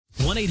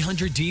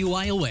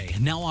1-800-DUI-AWAY,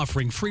 now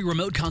offering free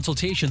remote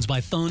consultations by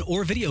phone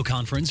or video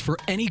conference for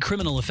any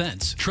criminal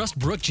offense. Trust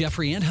Brooke,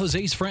 Jeffrey, and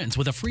Jose's friends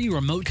with a free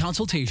remote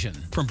consultation.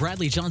 From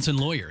Bradley Johnson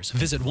Lawyers,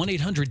 visit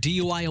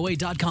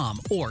 1-800-DUI-AWAY.com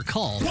or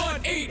call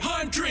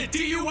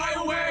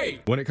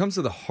 1-800-DUI-AWAY. When it comes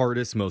to the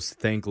hardest, most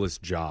thankless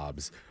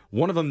jobs,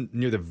 one of them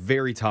near the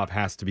very top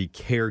has to be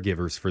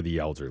caregivers for the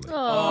elderly.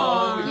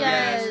 Oh,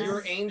 yes.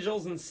 You're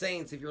angels and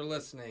saints if you're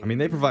listening. I mean,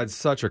 they provide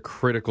such a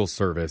critical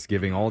service,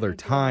 giving all their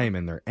time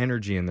and their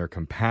energy and their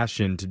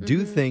compassion to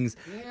do things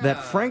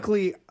that,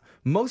 frankly,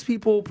 most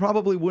people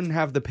probably wouldn't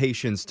have the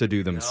patience to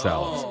do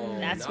themselves.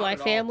 That's why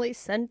families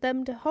send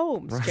them to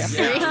homes,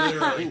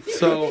 Jeffrey.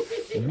 So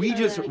we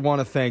just want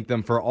to thank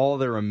them for all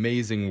their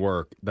amazing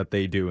work that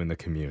they do in the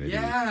community.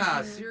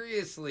 Yeah,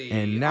 seriously.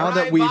 And now All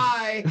that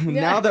right, bye.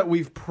 now that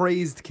we've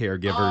praised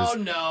caregivers, Oh,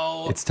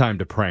 no. it's time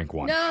to prank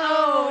one.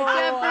 No,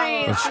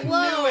 Jeffrey,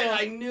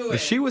 I knew it.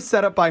 She was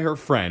set up by her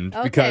friend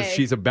because Okay.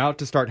 she's about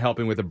to start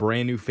helping with a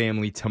brand new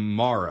family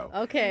tomorrow.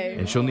 Okay.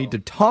 And she'll need to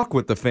talk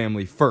with the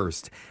family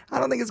first. I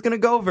don't think it's going to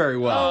go very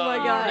well. Oh, my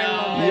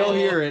God. You'll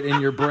hear it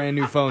in your brand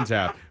new phone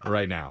tap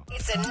right now.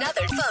 It's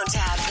another phone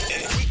tap.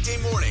 Weekday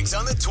mornings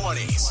on the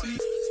 20s.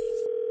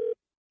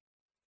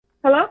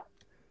 Hello?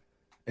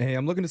 Hey,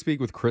 I'm looking to speak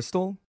with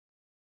Crystal.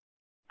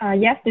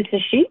 Yes, this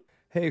is she.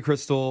 Hey,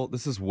 Crystal,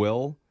 this is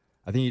Will.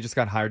 I think you just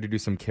got hired to do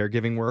some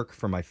caregiving work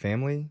for my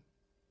family.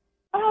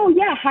 Oh,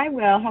 yeah. Hi,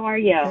 Will. How are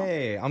you?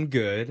 Hey, I'm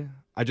good.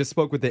 I just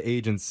spoke with the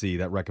agency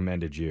that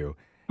recommended you,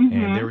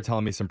 and they were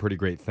telling me some pretty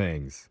great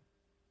things.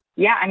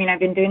 Yeah, I mean, I've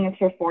been doing this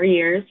for 4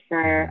 years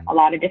for a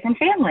lot of different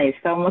families,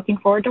 so I'm looking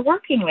forward to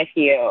working with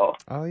you.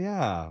 Oh,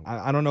 yeah.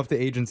 I don't know if the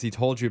agency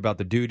told you about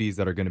the duties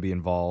that are going to be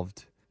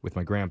involved with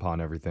my grandpa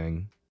and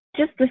everything.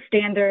 Just the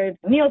standard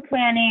meal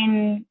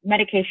planning,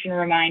 medication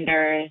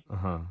reminders,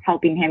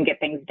 helping him get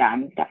things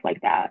done, stuff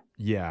like that.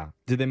 Yeah.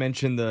 Did they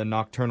mention the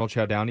nocturnal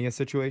chowdownia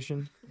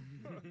situation?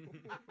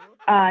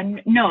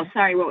 No,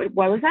 sorry, what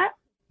was that?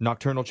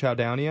 Nocturnal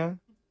chowdownia?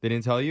 They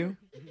didn't tell you?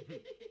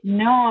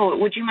 No,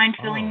 would you mind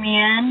filling me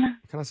in? I'm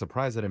kind of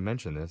surprised I didn't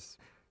mention this.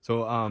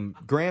 So,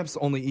 Gramps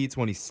only eats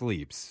when he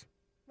sleeps.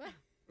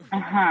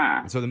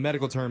 Uh-huh. So the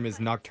medical term is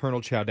nocturnal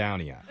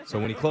chowdownia. So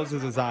when he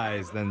closes his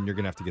eyes, then you're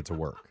going to have to get to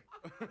work.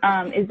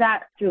 Is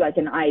that through like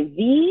an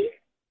IV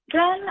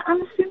then,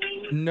 I'm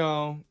assuming?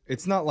 No,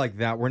 it's not like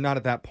that. We're not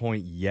at that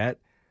point yet.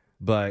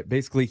 But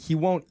basically, he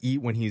won't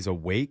eat when he's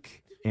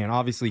awake. And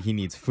obviously, he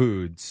needs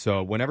food.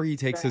 So whenever he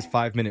takes his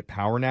 5-minute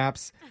power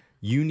naps,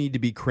 you need to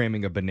be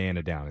cramming a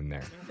banana down in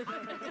there.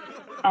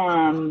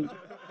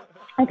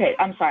 Okay,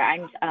 I'm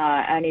sorry.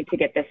 I need to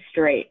get this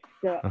straight.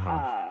 So,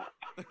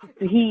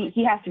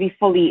 he has to be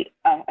fully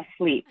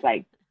asleep,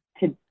 like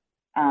to.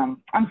 I'm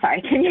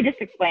sorry. Can you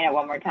just explain it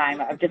one more time?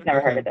 I've just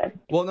never heard of this.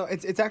 Well, no,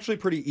 it's actually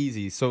pretty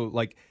easy. So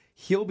like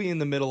he'll be in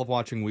the middle of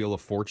watching Wheel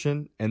of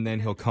Fortune, and then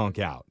he'll conk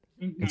out.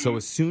 And so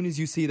as soon as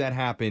you see that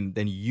happen,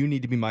 then you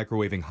need to be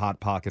microwaving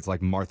Hot Pockets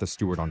like Martha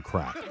Stewart on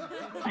crack.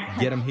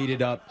 Get him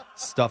heated up,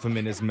 stuff him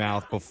in his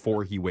mouth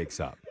before he wakes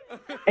up.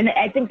 And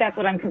I think that's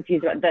what I'm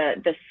confused about,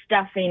 the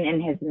stuffing in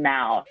his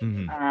mouth.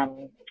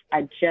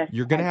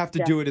 You're going to have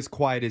to do it as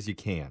quiet as you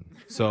can.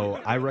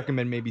 So I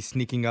recommend maybe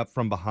sneaking up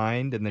from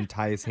behind and then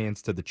tie his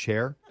hands to the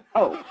chair.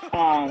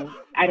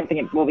 I don't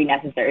think it will be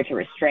necessary to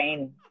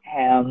restrain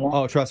him.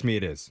 Oh, trust me,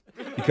 it is.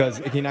 Because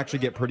it can actually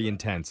get pretty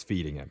intense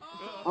feeding him.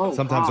 Oh,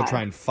 Sometimes he'll God.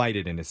 try and fight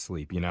it in his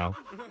sleep, you know?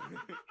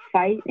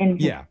 Fight in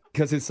his... Yeah,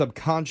 because his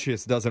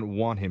subconscious doesn't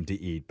want him to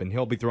eat, and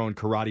he'll be throwing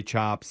karate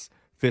chops,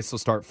 fists will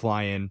start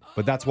flying,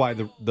 but that's why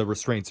the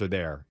restraints are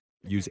there.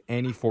 Use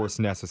any force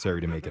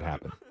necessary to make it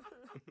happen.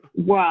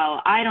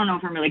 Well, I don't know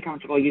if I'm really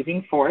comfortable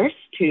using force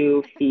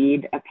to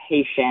feed a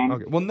patient.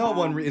 Okay, well, no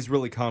one is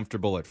really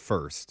comfortable at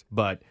first,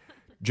 but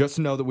just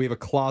know that we have a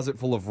closet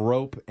full of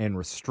rope and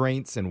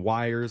restraints and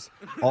wires,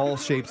 all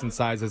shapes and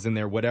sizes in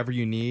there. Whatever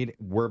you need,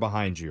 we're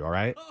behind you, all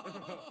right?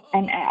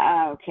 And,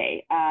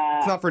 okay.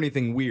 It's not for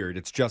anything weird.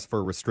 It's just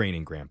for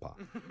restraining Grandpa.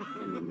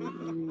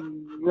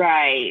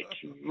 Right.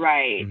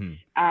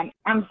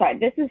 I'm sorry.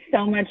 This is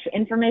so much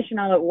information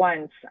all at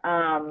once.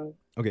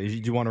 Okay, do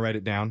you want to write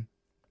it down?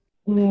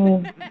 You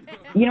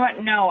know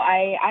what? No,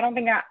 I don't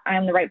think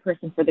I'm the right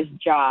person for this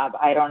job.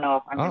 I don't know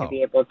if I'm going to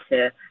be able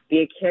to be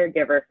a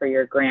caregiver for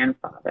your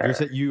grandfather.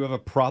 You have a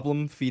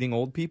problem feeding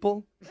old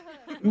people?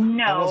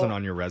 No. That wasn't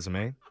on your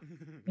resume.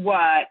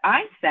 What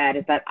I said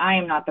is that I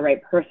am not the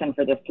right person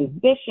for this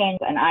position,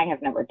 and I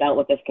have never dealt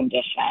with this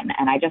condition,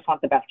 and I just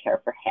want the best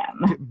care for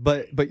him.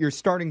 But you're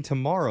starting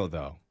tomorrow,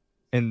 though.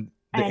 And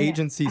the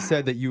agency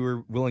said that you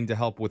were willing to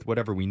help with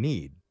whatever we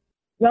need.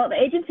 Well, the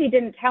agency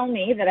didn't tell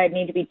me that I'd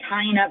need to be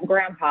tying up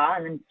Grandpa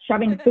and then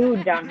shoving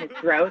food down his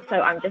throat, so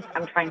I'm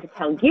trying to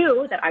tell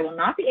you that I will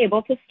not be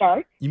able to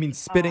start. You mean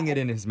spitting it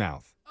in his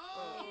mouth?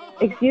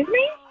 Excuse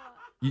me?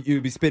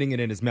 You'd be spitting it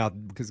in his mouth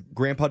because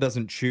Grandpa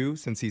doesn't chew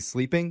since he's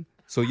sleeping.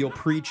 So you'll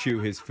pre-chew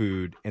his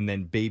food and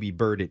then baby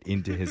bird it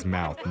into his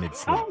mouth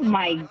mid-sleep. Oh,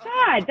 my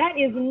God. That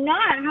is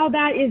not how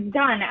that is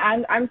done.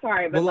 I'm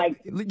sorry, but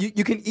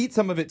you can eat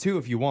some of it, too,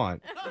 if you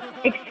want.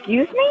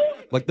 Excuse me?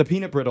 Like the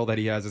peanut brittle that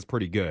he has is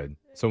pretty good.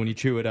 So when you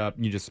chew it up,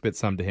 you just spit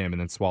some to him and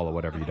then swallow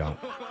whatever you don't.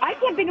 I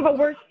can't think of a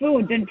worse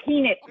food than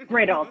peanut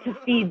brittle to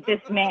feed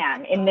this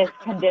man in this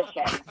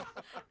condition.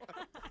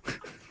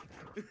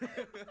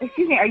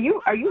 Excuse me, are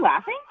you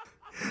laughing?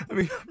 I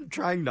mean, I'm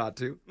trying not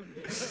to.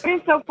 It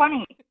is so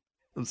funny.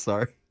 I'm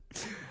sorry.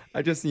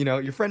 I just,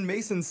 your friend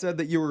Mason said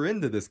that you were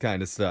into this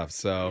kind of stuff,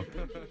 so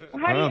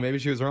I don't know, maybe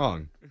she was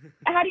wrong.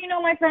 How do you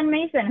know my friend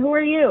Mason? Who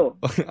are you?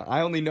 I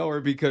only know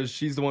her because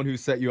she's the one who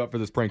set you up for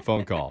this prank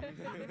phone call.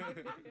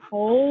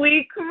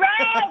 Holy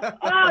crap!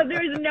 Oh,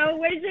 there's no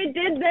way she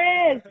did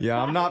this!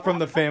 Yeah, I'm not from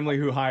the family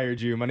who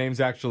hired you. My name's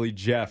actually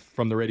Jeff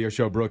from the radio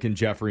show Brooke and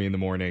Jeffrey in the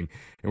Morning,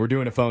 and we're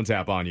doing a phone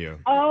tap on you.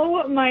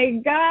 Oh my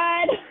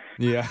God!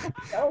 Yeah.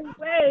 No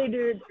way,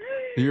 dude.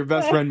 Your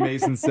best friend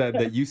Mason said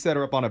that you set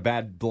her up on a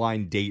bad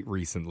blind date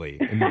recently,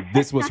 and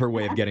this was her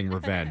way of getting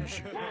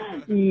revenge.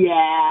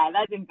 Yeah,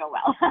 that didn't go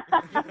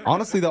well.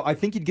 Honestly, though, I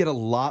think you'd get a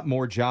lot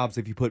more jobs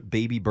if you put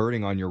baby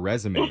birding on your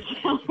resume.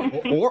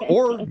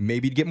 Or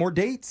maybe you'd get more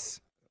dates.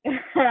 I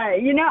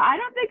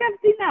don't think I've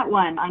seen that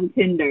one on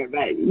Tinder,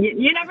 but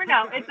you never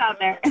know. It's out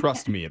there.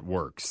 Trust me, it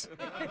works.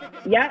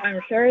 Yeah, I'm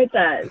sure it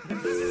does.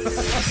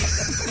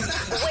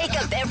 Wake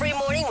up every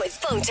morning with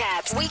phone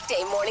taps.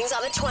 Weekday mornings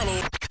on the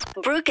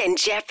 20s. Brooke and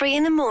Jeffrey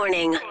in the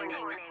Morning.